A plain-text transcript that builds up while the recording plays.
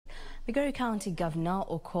Migori County Governor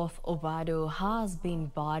Okoth Obado has been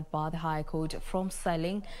barred by the High Court from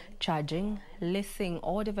selling, charging, leasing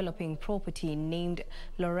or developing property named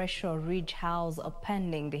Loresho Ridge House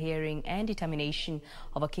pending the hearing and determination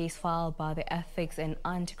of a case filed by the Ethics and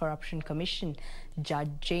Anti-Corruption Commission.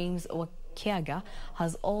 Judge James Wakiaga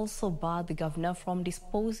has also barred the governor from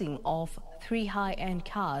disposing of 3 high-end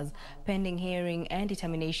cars pending hearing and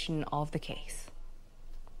determination of the case.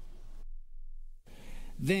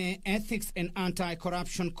 The Ethics and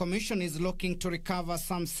Anti-Corruption Commission is looking to recover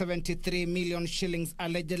some 73 million shillings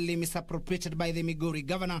allegedly misappropriated by the Migori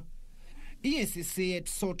governor. EACC had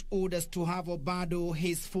sought orders to have Obado,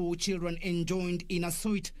 his 4 children, enjoined in a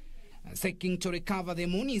suit, seeking to recover the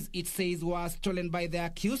monies it says were stolen by the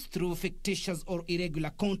accused through fictitious or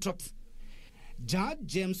irregular contracts. Judge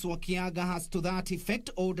James Wakiaga has to that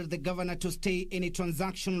effect ordered the governor to stay any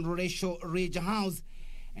transaction on Loresho Ridge House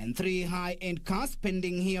and 3 high-end cars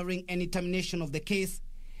pending hearing and determination of the case.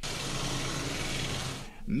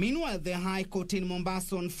 Meanwhile, the High Court in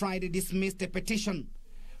Mombasa on Friday dismissed a petition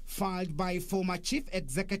filed by former Chief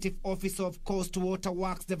Executive Officer of Coast Water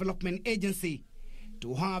Works Development Agency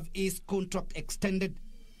to have his contract extended.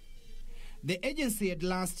 The agency had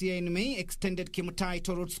last year in May extended Kimutai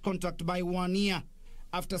Torot's contract by 1 year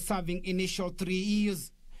after serving initial 3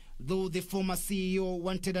 years, though the former CEO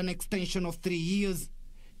wanted an extension of 3 years.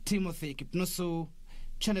 Timothy Kipnusu,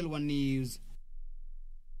 Channel 1 News.